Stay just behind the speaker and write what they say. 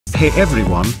Hey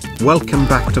everyone, welcome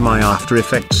back to my After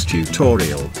Effects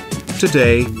tutorial.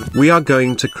 Today, we are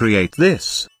going to create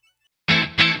this.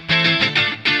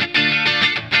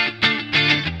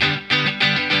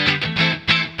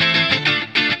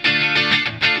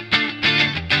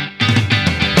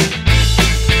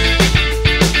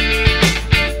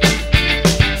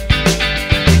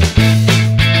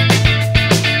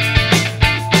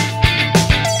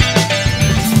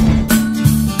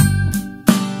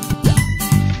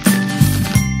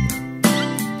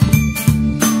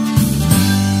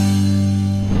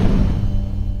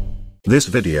 This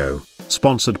video,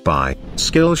 sponsored by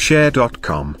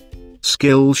Skillshare.com.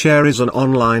 Skillshare is an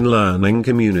online learning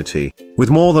community, with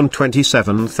more than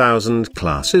 27,000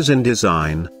 classes in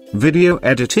design, video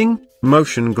editing,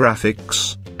 motion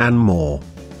graphics, and more.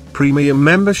 Premium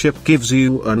membership gives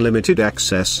you unlimited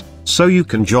access, so you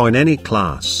can join any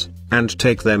class, and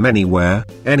take them anywhere,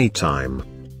 anytime.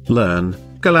 Learn,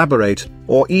 collaborate,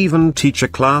 or even teach a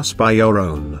class by your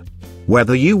own.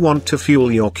 Whether you want to fuel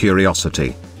your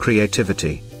curiosity,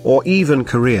 creativity, or even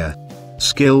career,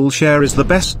 Skillshare is the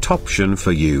best option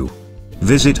for you.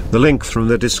 Visit the link from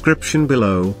the description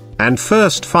below, and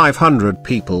first 500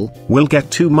 people will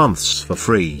get 2 months for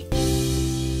free.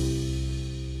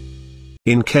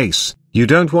 In case you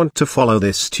don't want to follow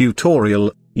this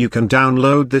tutorial, you can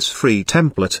download this free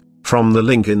template from the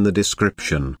link in the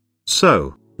description.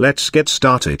 So, let's get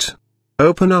started.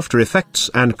 Open After Effects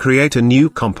and create a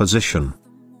new composition.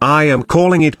 I am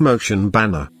calling it Motion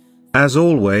Banner. As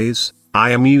always, I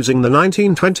am using the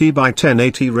 1920 by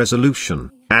 1080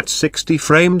 resolution, at 60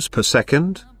 frames per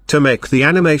second, to make the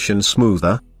animation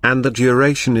smoother, and the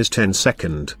duration is 10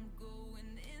 seconds.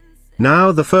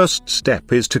 Now the first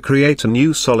step is to create a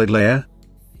new solid layer.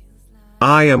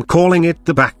 I am calling it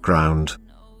the background,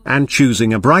 and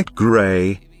choosing a bright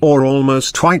gray, or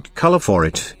almost white color for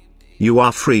it. You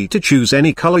are free to choose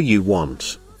any color you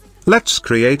want. Let's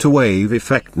create a wave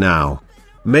effect now.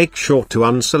 Make sure to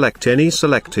unselect any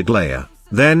selected layer,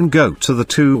 then go to the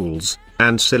tools,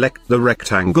 and select the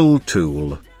rectangle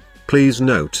tool. Please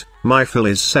note, my fill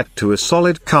is set to a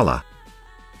solid color,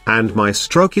 and my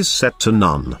stroke is set to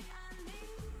none.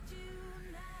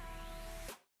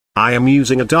 I am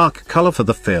using a dark color for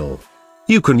the fill.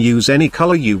 You can use any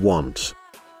color you want.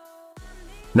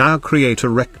 Now create a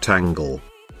rectangle.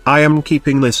 I am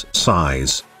keeping this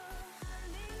size.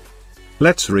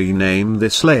 Let's rename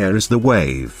this layer as the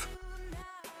wave.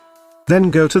 Then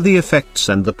go to the effects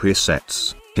and the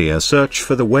presets. Here search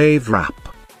for the wave wrap.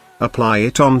 Apply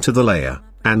it onto the layer,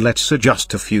 and let's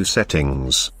adjust a few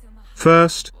settings.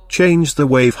 First, change the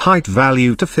wave height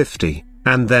value to 50,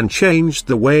 and then change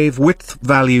the wave width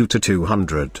value to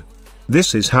 200.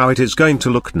 This is how it is going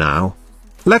to look now.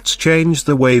 Let's change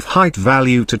the wave height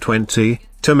value to 20,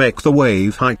 to make the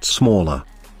wave height smaller.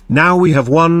 Now we have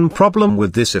one problem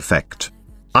with this effect.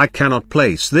 I cannot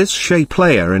place this shape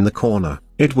layer in the corner,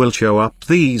 it will show up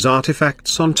these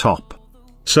artifacts on top.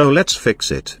 So let's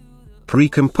fix it.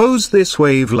 Pre-compose this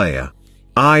wave layer.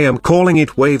 I am calling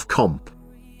it Wave Comp.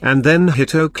 And then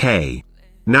hit OK.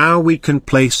 Now we can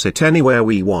place it anywhere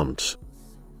we want.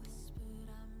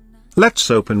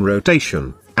 Let's open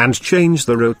rotation, and change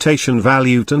the rotation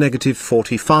value to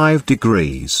 -45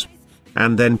 degrees.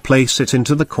 And then place it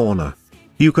into the corner.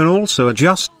 You can also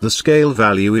adjust the scale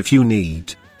value if you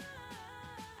need.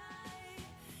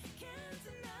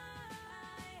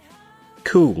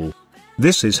 Cool.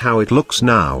 This is how it looks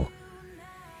now.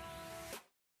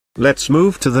 Let's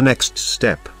move to the next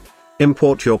step.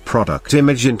 Import your product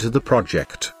image into the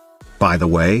project. By the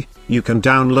way, you can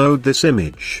download this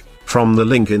image from the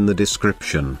link in the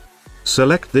description.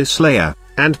 Select this layer,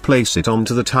 and place it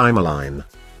onto the timeline.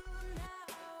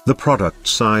 The product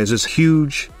size is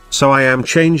huge, so I am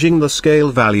changing the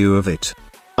scale value of it.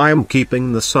 I am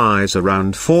keeping the size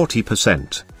around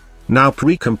 40%. Now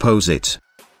pre-compose it.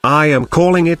 I am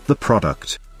calling it the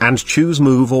product, and choose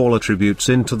Move All Attributes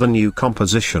into the new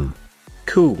composition.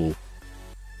 Cool.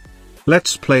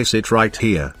 Let's place it right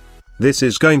here. This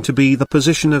is going to be the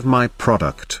position of my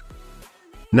product.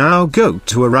 Now go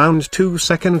to around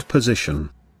 2-second position.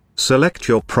 Select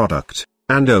your product,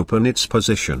 and open its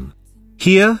position.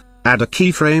 Here, add a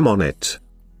keyframe on it.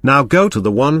 Now go to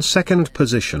the 1-second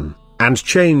position, and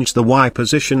change the Y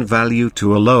position value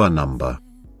to a lower number.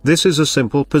 This is a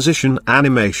simple position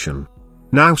animation.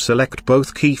 Now select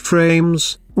both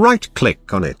keyframes,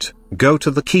 right-click on it, go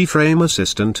to the keyframe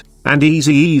assistant, and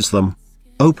ease them.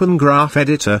 Open Graph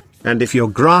Editor, and if your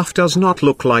graph does not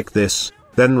look like this,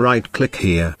 then right-click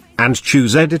here, and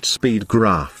choose Edit Speed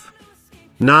Graph.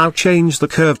 Now change the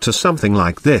curve to something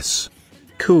like this.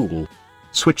 Cool.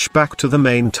 Switch back to the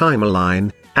main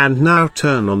timeline, And now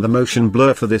turn on the motion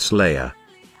blur for this layer.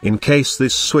 In case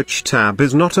this switch tab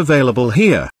is not available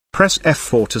here, press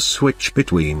F4 to switch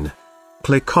between.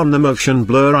 Click on the motion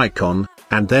blur icon,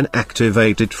 and then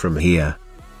activate it from here.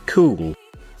 Cool.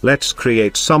 Let's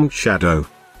create some shadow.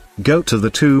 Go to the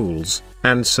tools,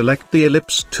 and select the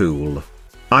ellipse tool.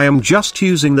 I am just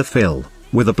using the fill,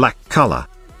 with a black color.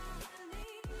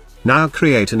 Now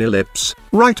create an ellipse,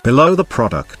 right below the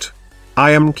product.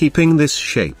 I am keeping this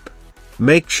shape.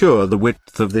 Make sure the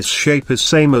width of this shape is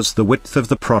same as the width of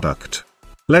the product.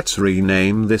 Let's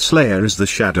rename this layer as the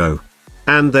shadow.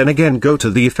 And then again go to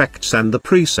the effects and the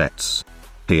presets.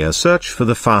 Here search for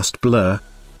the fast blur.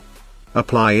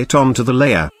 Apply it onto the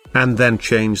layer, and then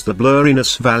change the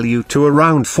blurriness value to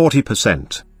around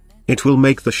 40%. It will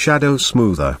make the shadow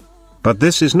smoother. But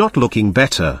this is not looking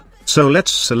better, so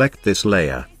let's select this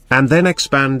layer, and then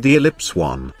expand the ellipse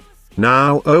one.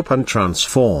 Now open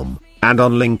transform, and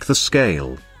unlink the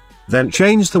scale. Then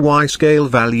change the Y scale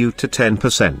value to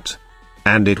 10%.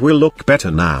 And it will look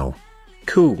better now.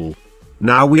 Cool.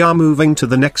 Now we are moving to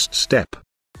the next step.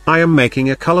 I am making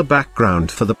a color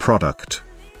background for the product.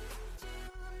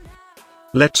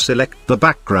 Let's select the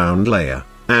background layer,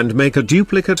 and make a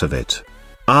duplicate of it.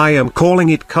 I am calling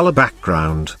it color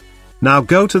background. Now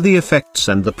go to the effects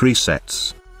and the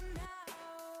presets.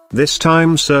 This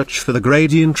time search for the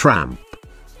gradient ramp.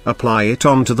 Apply it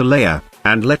onto the layer,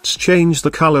 and let's change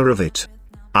the color of it.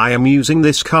 I am using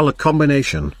this color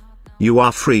combination. You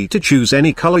are free to choose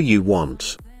any color you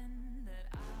want.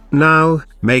 Now,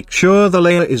 make sure the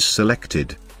layer is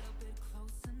selected.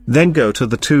 Then go to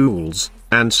the tools,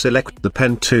 and select the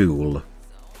pen tool.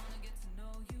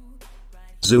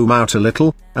 Zoom out a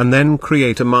little, and then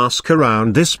create a mask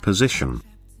around this position.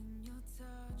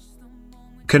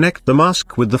 Connect the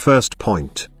mask with the first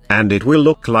point, and it will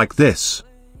look like this.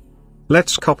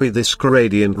 Let's copy this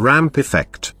gradient ramp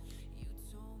effect.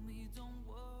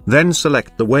 Then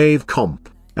select the wave comp,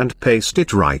 and paste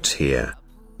it right here.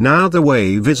 Now the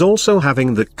wave is also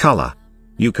having the color.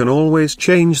 You can always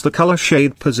change the color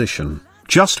shade position,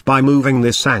 just by moving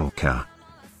this anchor.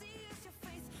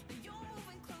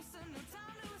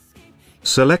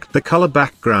 Select the color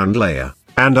background layer,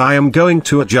 and I am going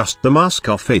to adjust the mask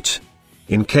of it.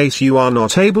 In case you are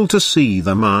not able to see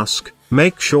the mask,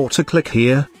 make sure to click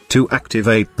here, to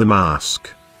activate the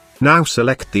mask. Now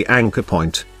select the anchor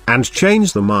point, and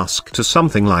change the mask to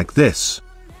something like this.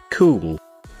 Cool.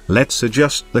 Let's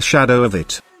adjust the shadow of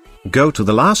it. Go to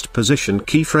the last position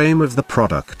keyframe of the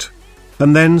product.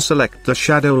 And then select the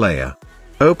shadow layer.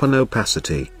 Open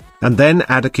opacity. And then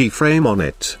add a keyframe on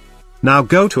it. Now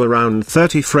go to around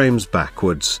 30 frames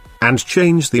backwards, and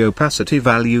change the opacity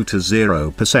value to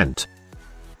 0%.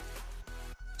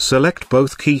 Select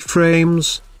both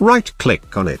keyframes,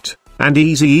 right-click on it, and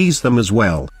ease them as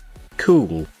well.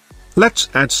 Cool. Let's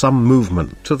add some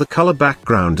movement to the color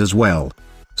background as well.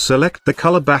 Select the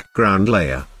color background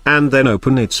layer, and then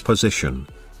open its position.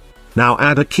 Now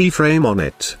add a keyframe on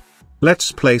it.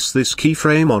 Let's place this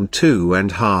keyframe on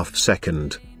 2.5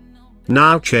 seconds.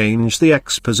 Now change the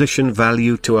X position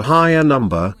value to a higher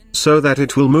number, so that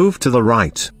it will move to the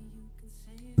right.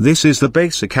 This is the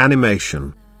basic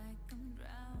animation.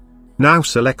 Now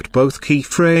select both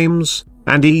keyframes,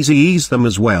 and ease them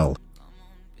as well.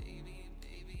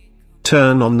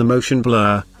 Turn on the motion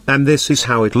blur, and this is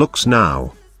how it looks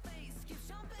now.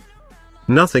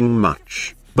 Nothing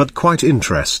much, but quite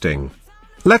interesting.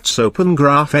 Let's open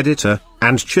Graph Editor,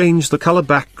 and change the color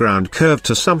background curve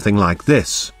to something like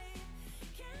this.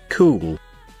 Cool.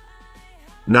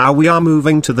 Now we are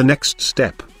moving to the next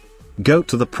step. Go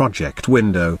to the project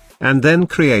window, and then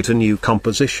create a new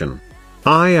composition.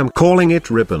 I am calling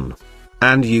it ribbon.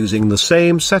 And using the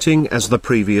same setting as the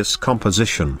previous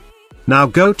composition. Now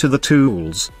go to the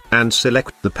tools, and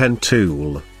select the pen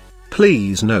tool.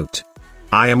 Please note,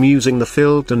 I am using the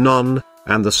fill to none,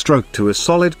 and the stroke to a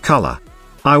solid color.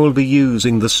 I will be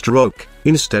using the stroke,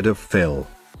 instead of fill.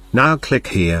 Now click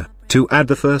here, to add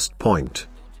the first point.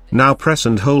 Now press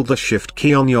and hold the Shift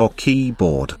key on your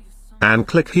keyboard. And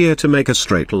click here to make a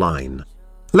straight line.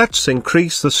 Let's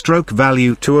increase the stroke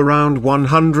value to around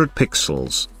 100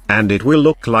 pixels, and it will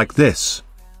look like this.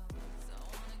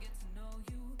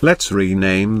 Let's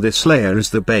rename this layer as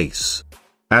the base,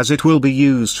 as it will be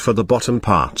used for the bottom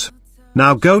part.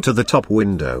 Now go to the top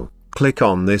window, click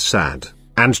on this add,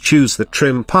 and choose the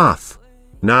trim path.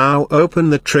 Now open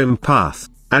the trim path,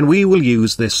 and we will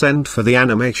use this end for the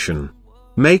animation.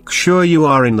 Make sure you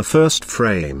are in the first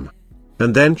frame.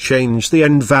 And then change the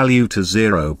end value to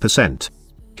 0%.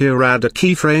 Here add a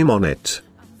keyframe on it.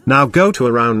 Now go to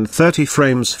around 30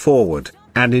 frames forward,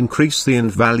 and increase the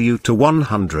end value to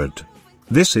 100.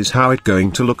 This is how it's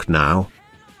going to look now.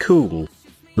 Cool.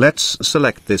 Let's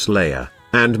select this layer,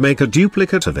 and make a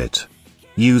duplicate of it.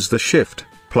 Use the Shift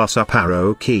plus up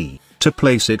arrow key to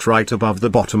place it right above the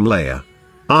bottom layer.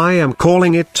 I am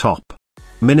calling it top.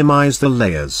 Minimize the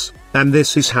layers, and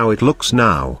this is how it looks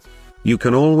now. You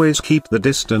can always keep the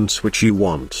distance which you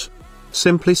want.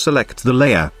 Simply select the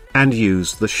layer, and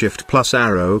use the Shift plus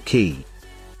arrow key.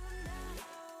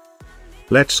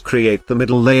 Let's create the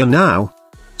middle layer now.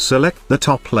 Select the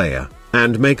top layer,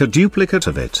 and make a duplicate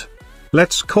of it.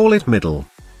 Let's call it middle.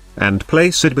 And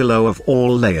place it below of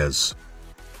all layers.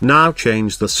 Now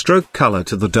change the stroke color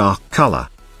to the dark color,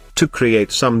 to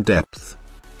create some depth.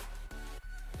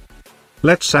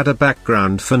 Let's add a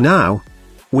background for now.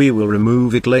 We will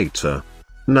remove it later.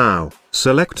 Now,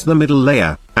 select the middle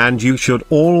layer, and you should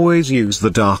always use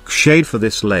the dark shade for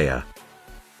this layer.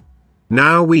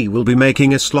 Now we will be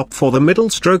making a slop for the middle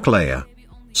stroke layer.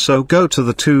 So go to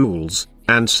the tools,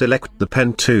 and select the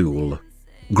pen tool.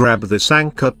 Grab this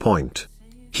anchor point.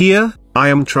 Here, I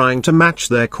am trying to match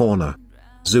their corner.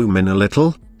 Zoom in a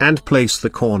little, and place the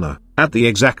corner at the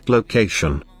exact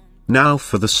location. Now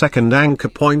for the second anchor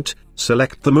point,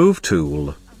 select the move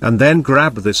tool, and then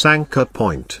grab this anchor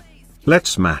point.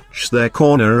 Let's match their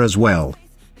corner as well.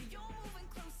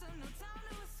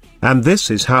 And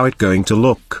this is how it's going to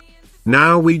look.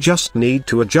 Now we just need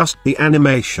to adjust the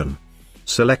animation.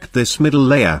 Select this middle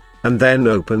layer, and then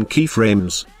open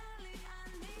keyframes.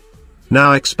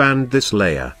 Now expand this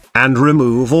layer, and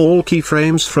remove all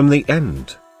keyframes from the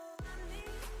end.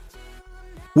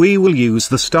 We will use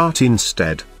the start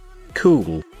instead.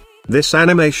 Cool. This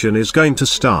animation is going to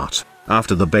start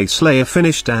after the base layer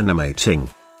finished animating.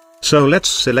 So let's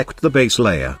select the base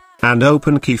layer, and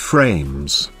open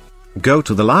keyframes. Go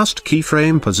to the last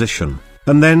keyframe position,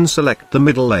 and then select the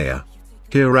middle layer.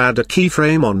 Here add a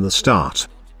keyframe on the start.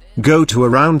 Go to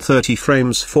around 30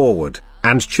 frames forward,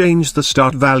 and change the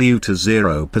start value to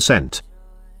 0%.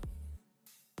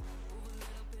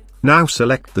 Now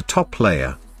select the top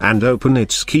layer, and open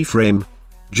its keyframe.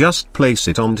 Just place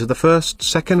it onto the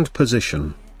second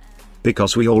position.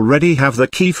 Because we already have the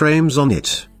keyframes on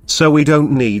it, so we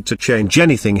don't need to change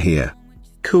anything here.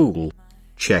 Cool.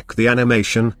 Check the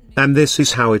animation, and this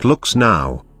is how it looks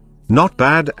now. Not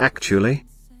bad actually.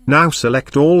 Now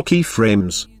select all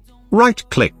keyframes.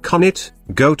 Right-click on it,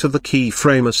 go to the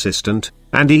keyframe assistant,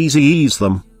 and ease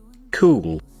them.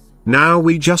 Cool. Now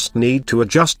we just need to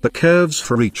adjust the curves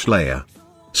for each layer.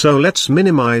 So let's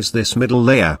minimize this middle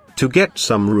layer, to get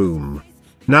some room.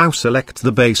 Now select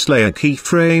the base layer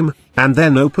keyframe, and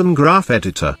then open Graph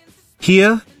Editor.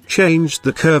 Here, change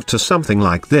the curve to something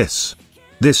like this.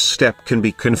 This step can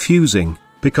be confusing,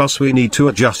 because we need to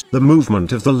adjust the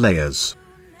movement of the layers.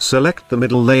 Select the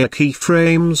middle layer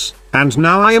keyframes, and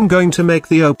now I am going to make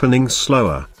the opening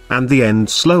slower, and the end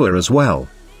slower as well.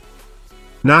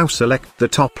 Now select the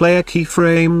top layer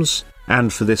keyframes,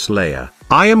 and for this layer,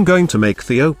 I am going to make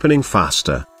the opening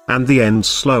faster, and the end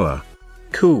slower.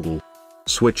 Cool.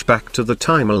 Switch back to the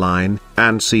timeline,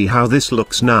 and see how this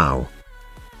looks now.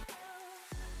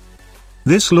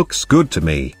 This looks good to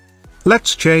me.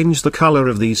 Let's change the color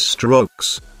of these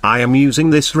strokes. I am using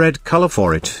this red color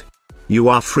for it. You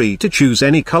are free to choose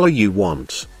any color you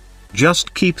want.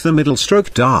 Just keep the middle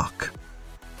stroke dark.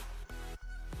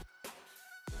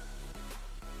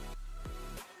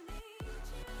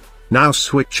 Now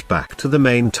switch back to the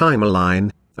main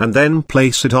timeline, and then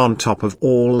place it on top of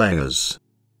all layers.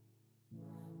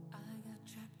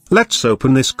 Let's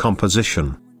open this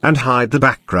composition, and hide the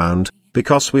background,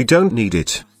 because we don't need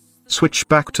it. Switch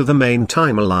back to the main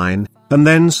timeline, and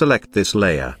then select this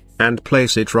layer, and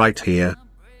place it right here.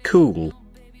 Cool.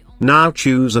 Now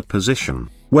choose a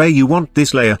position, where you want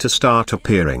this layer to start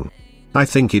appearing. I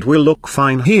think it will look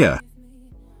fine here.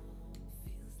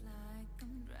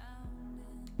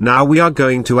 Now we are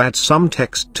going to add some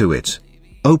text to it.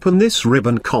 Open this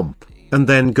ribbon comp, and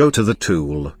then go to the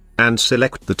tool, and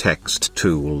select the text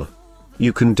tool.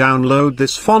 You can download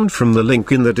this font from the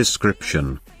link in the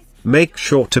description. Make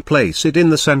sure to place it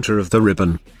in the center of the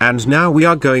ribbon, and now we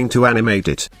are going to animate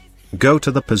it. Go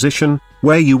to the position,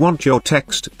 where you want your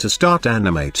text to start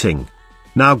animating.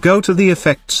 Now go to the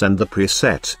effects and the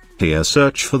preset, here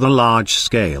search for the large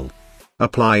scale.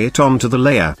 Apply it onto the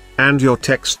layer, and your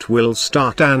text will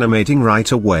start animating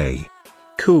right away.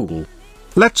 Cool.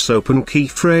 Let's open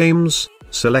keyframes,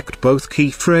 select both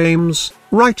keyframes,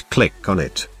 right-click on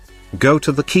it. Go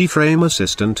to the keyframe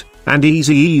assistant, and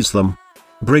ease them.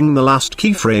 Bring the last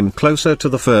keyframe closer to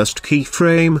the first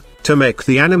keyframe, to make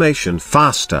the animation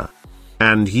faster.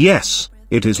 And yes,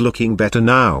 it is looking better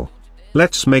now.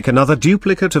 Let's make another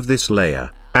duplicate of this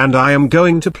layer, and I am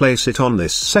going to place it on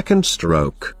this second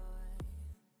stroke.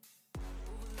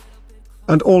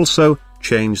 And also,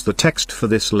 change the text for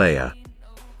this layer.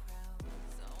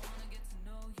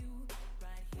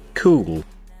 Cool.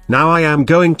 Now I am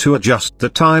going to adjust the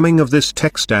timing of this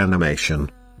text animation.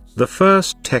 The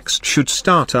first text should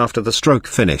start after the stroke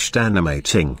finished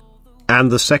animating. And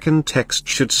the second text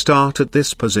should start at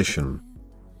this position.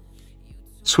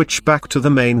 Switch back to the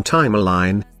main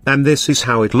timeline, and this is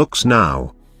how it looks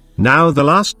now. Now the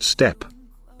last step.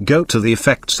 Go to the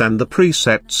effects and the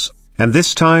presets, and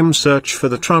this time search for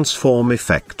the transform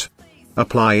effect.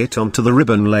 Apply it onto the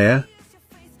ribbon layer.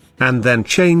 And then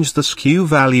change the skew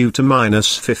value to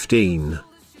 -15.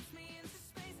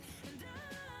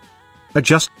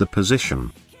 Adjust the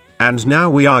position. And now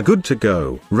we are good to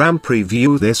go. RAM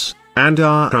preview this, and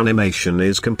our animation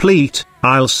is complete.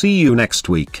 I'll see you next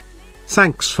week.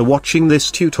 Thanks for watching this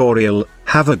tutorial.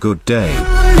 Have a good day.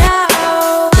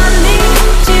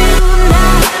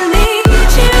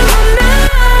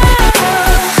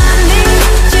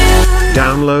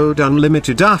 Download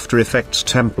unlimited After Effects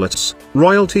templates,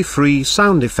 royalty-free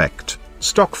sound effect,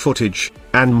 stock footage,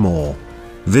 and more.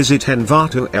 Visit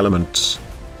Envato Elements.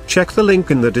 Check the link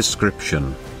in the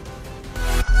description.